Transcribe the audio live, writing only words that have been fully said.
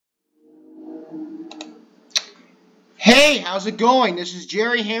Hey, how's it going? This is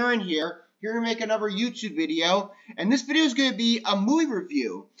Jerry Heron here to make another YouTube video, and this video is going to be a movie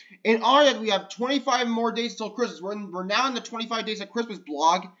review. In honor that we have 25 more days till Christmas, we're now in the 25 days of Christmas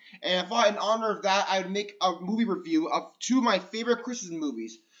blog, and I thought in honor of that, I would make a movie review of two of my favorite Christmas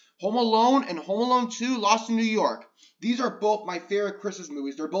movies, Home Alone and Home Alone 2: Lost in New York. These are both my favorite Christmas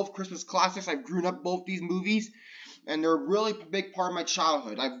movies. They're both Christmas classics. I've grown up both these movies, and they're a really big part of my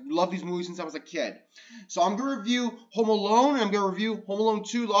childhood. I've loved these movies since I was a kid. So I'm going to review Home Alone, and I'm going to review Home Alone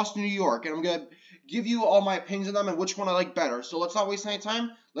 2: Lost in New York, and I'm going to give you all my opinions on them and which one I like better. So let's not waste any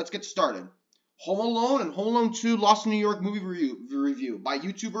time. Let's get started. Home Alone and Home Alone 2: Lost in New York movie review by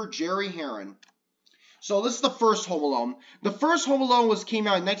YouTuber Jerry Heron. So this is the first Home Alone. The first Home Alone came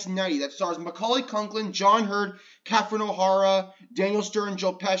out in 1990. That stars Macaulay Culkin, John Hurt, Catherine O'Hara, Daniel Stern,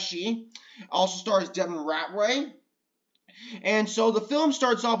 Joe Pesci. Also stars Devin Ratway. And so the film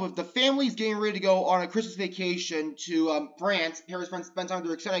starts off with the family's getting ready to go on a Christmas vacation to France. Paris spend time with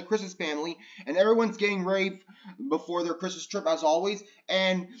their extended Christmas family, and everyone's getting ready before their Christmas trip as always.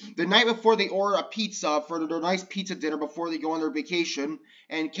 And the night before, they order a pizza for their nice pizza dinner before they go on their vacation.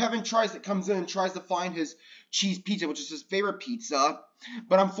 And Kevin comes in and tries to find his cheese pizza, which is his favorite pizza.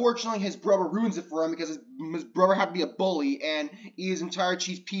 But unfortunately, his brother ruins it for him because his brother had to be a bully and eat his entire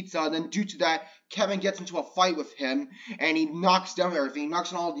cheese pizza. And then due to that, Kevin gets into a fight with him, and he knocks down everything. He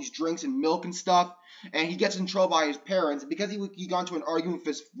knocks down all these drinks and milk and stuff, and he gets in trouble by his parents. And because he got into an argument with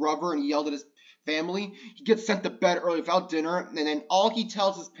his brother and he yelled at his family, he gets sent to bed early without dinner. And then all he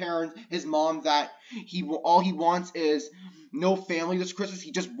tells his parents, his mom, that all he wants is no family this Christmas.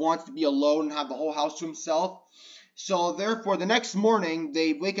 He just wants to be alone and have the whole house to himself. So therefore, the next morning,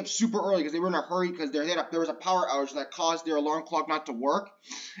 they wake up super early because they were in a hurry because there was a power outage that caused their alarm clock not to work.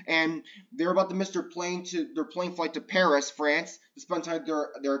 And they're about to miss their plane flight to Paris, France, to spend time with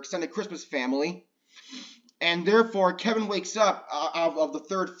their extended Christmas family. And therefore, Kevin wakes up out of the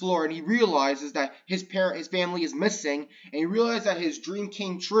third floor, and he realizes that his family is missing, and he realizes that his dream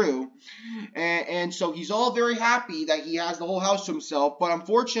came true. And so he's all very happy that he has the whole house to himself. But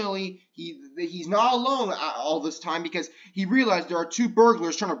unfortunately, he's not alone all this time because he realized there are two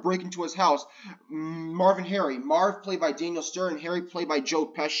burglars trying to break into his house, Marv and Harry. Marv, played by Daniel Stern, and Harry, played by Joe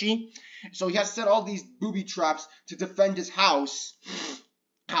Pesci. So he has set all these booby traps to defend his house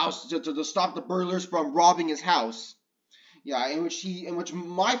to stop the burglars from robbing his house. Yeah, I'm gonna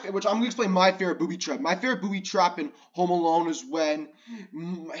explain my favorite booby trap. My favorite booby trap in Home Alone is when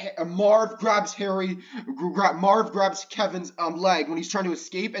Marv grabs Kevin's leg when he's trying to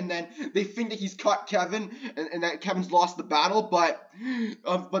escape, and then they think that he's caught Kevin and that Kevin's lost the battle, but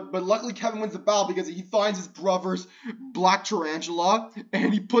luckily Kevin wins the battle because he finds his brother's black tarantula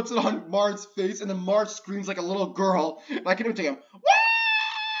and he puts it on Marv's face, and then Marv screams like a little girl. And I can even take him.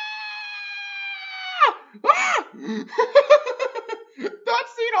 That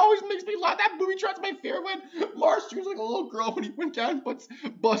scene always makes me laugh. That movie trap's my favorite when Marv screams like a little girl when Kevin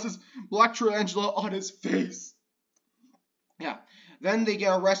busts his black tarantula on his face. Yeah. Then they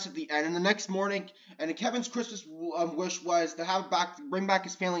get arrested at the end, and the next morning, and Kevin's Christmas wish was to bring back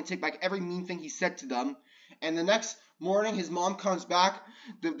his family and take back every mean thing he said to them. And the next morning, his mom comes back,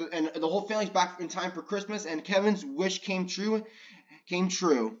 and the whole family's back in time for Christmas, and Kevin's wish came true.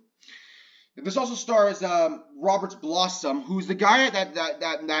 This also stars Robert Blossom, who's the guy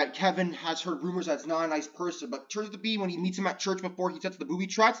that Kevin has heard rumors that's not a nice person, but turns out to be when he meets him at church before he sets the booby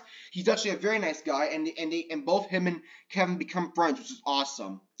traps. He's actually a very nice guy, and both him and Kevin become friends, which is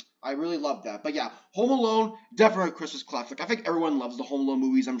awesome. I really love that. But yeah, Home Alone, definitely a Christmas classic. I think everyone loves the Home Alone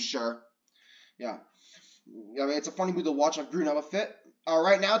movies, I'm sure. Yeah. I mean, it's a funny movie to watch. I've grown up with it. All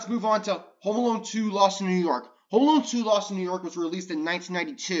right, now let's move on to Home Alone 2: Lost in New York. Home Alone 2: Lost in New York was released in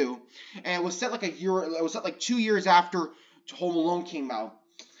 1992, and it was set like 2 years after Home Alone came out.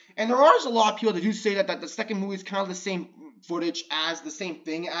 And there are a lot of people that do say that the second movie is kind of the same footage as the same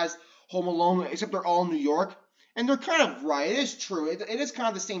thing as Home Alone, except they're all in New York. And they're kind of right. It is true. It is kind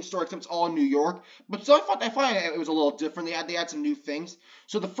of the same story, except it's all in New York. But so I thought it was a little different. They had some new things.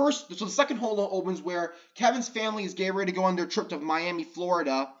 So the second Home Alone opens where Kevin's family is getting ready to go on their trip to Miami,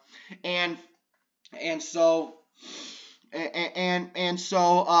 Florida, and so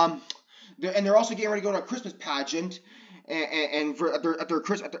they're also getting ready to go to a Christmas pageant and at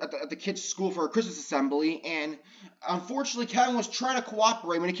the kids' school for a Christmas assembly. And unfortunately, Kevin was trying to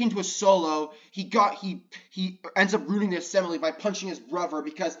cooperate. When it came to a solo, he ends up ruining the assembly by punching his brother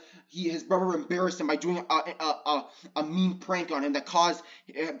because his brother embarrassed him by doing a mean prank on him that caused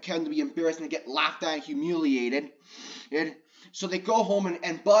Kevin to be embarrassed and to get laughed at and humiliated. So they go home,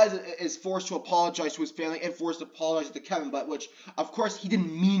 and Buzz is forced to apologize to his family and forced to apologize to Kevin, but which, of course, he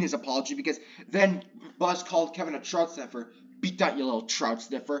didn't mean his apology, because then Buzz called Kevin a trout sniffer. Beat that, you little trout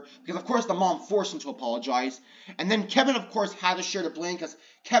sniffer. Because, of course, the mom forced him to apologize. And then Kevin, of course, had to share the blame because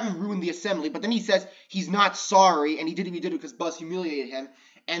Kevin ruined the assembly. But then he says he's not sorry, and he did it because Buzz humiliated him.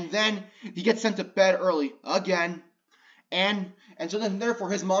 And then he gets sent to bed early again. And so then, therefore,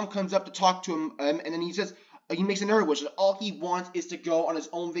 his mom comes up to talk to him, and then he says, he makes another wish that all he wants is to go on his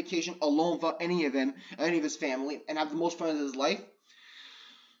own vacation alone without any of his family, and have the most fun of his life.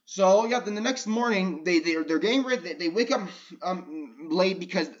 So yeah, then the next morning they're getting ready. They wake up late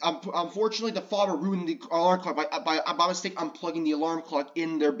because unfortunately the father ruined the alarm clock by mistake unplugging the alarm clock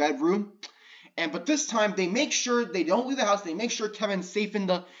in their bedroom. But this time they make sure they don't leave the house. They make sure Kevin's safe in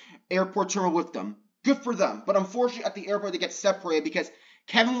the airport terminal with them. Good for them. But unfortunately at the airport they get separated because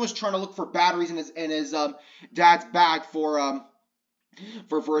Kevin was trying to look for batteries in his dad's bag for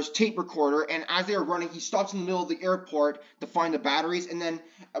his tape recorder, and as they were running, he stops in the middle of the airport to find the batteries, and then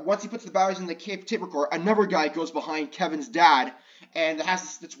once he puts the batteries in the tape recorder, another guy goes behind Kevin's dad, and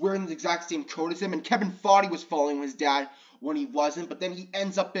that's wearing the exact same coat as him, and Kevin thought he was following his dad when he wasn't, but then he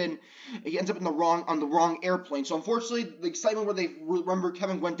ends up on the wrong airplane. So unfortunately, the excitement where they remember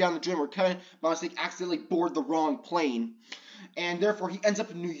Kevin went down the drain, where Kevin by mistake accidentally boarded the wrong plane. And therefore, he ends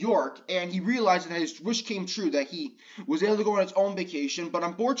up in New York, and he realizes that his wish came true, that he was able to go on his own vacation, but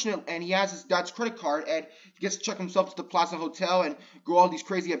unfortunately, and he has his dad's credit card, and he gets to check himself to the Plaza Hotel and go all these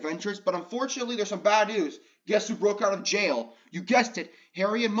crazy adventures, but unfortunately, there's some bad news. Guess who broke out of jail? You guessed it,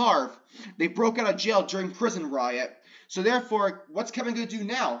 Harry and Marv. They broke out of jail during prison riot. So therefore, what's Kevin going to do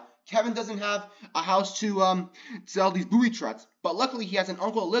now? Kevin doesn't have a house to sell these booby traps, but luckily, he has an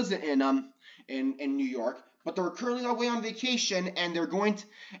uncle that lives in New York. But they're currently away on vacation, and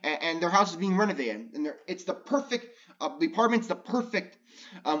and their house is being renovated. And it's the perfect, the apartment's the perfect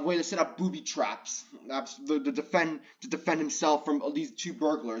way to set up booby traps to defend himself from these two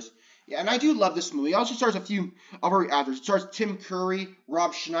burglars. Yeah, and I do love this movie. It also stars a few other actors. It stars Tim Curry,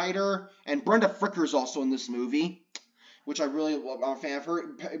 Rob Schneider, and Brenda Fricker is also in this movie, which I really love. I'm a fan of her.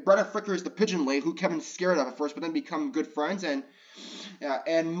 Brenda Fricker is the pigeon lady who Kevin's scared of at first, but then become good friends. And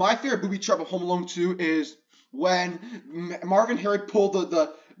my favorite booby trap of Home Alone 2 is when Marv and Harry pull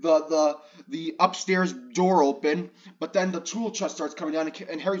the upstairs door open, but then the tool chest starts coming down,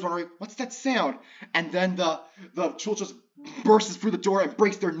 and Harry's wondering, what's that sound? And then the tool chest bursts through the door and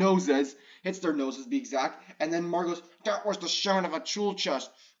breaks their noses, hits their noses to be exact, and then Marv goes, that was the sound of a tool chest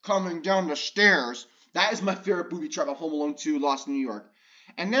coming down the stairs. That is my favorite booby trap of Home Alone 2, Lost in New York.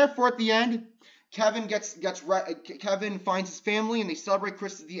 And therefore, at the end, Kevin finds his family, and they celebrate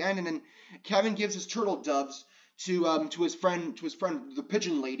Christmas at the end, and then Kevin gives his turtle doves to his friend the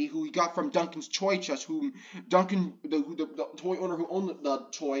pigeon lady, who he got from Duncan's Toy Chest, whom Duncan the toy owner who owned the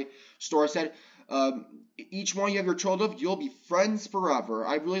toy store said, each one you have your turtle dove, you'll be friends forever.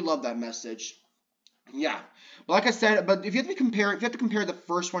 I really love that message. Yeah, but like I said, but if you have to compare the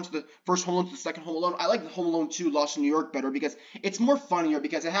first one to the first Home Alone to the second Home Alone, I like the Home Alone 2 Lost in New York better because it's more funnier,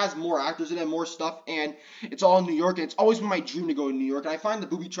 because it has more actors in it, more stuff, and it's all in New York, and it's always been my dream to go to New York, and I find the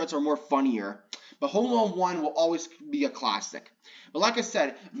booby traps are more funnier. But Home Alone 1 will always be a classic. But like I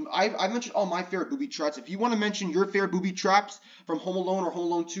said, I mentioned all my favorite booby traps. If you want to mention your favorite booby traps from Home Alone or Home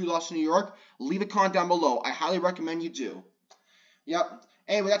Alone 2 Lost in New York, leave a comment down below. I highly recommend you do. Yep.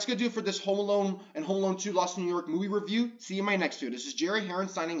 Anyway, that's going to do it for this Home Alone and Home Alone 2 Lost in New York movie review. See you in my next video. This is Jerry Heron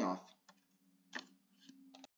signing off.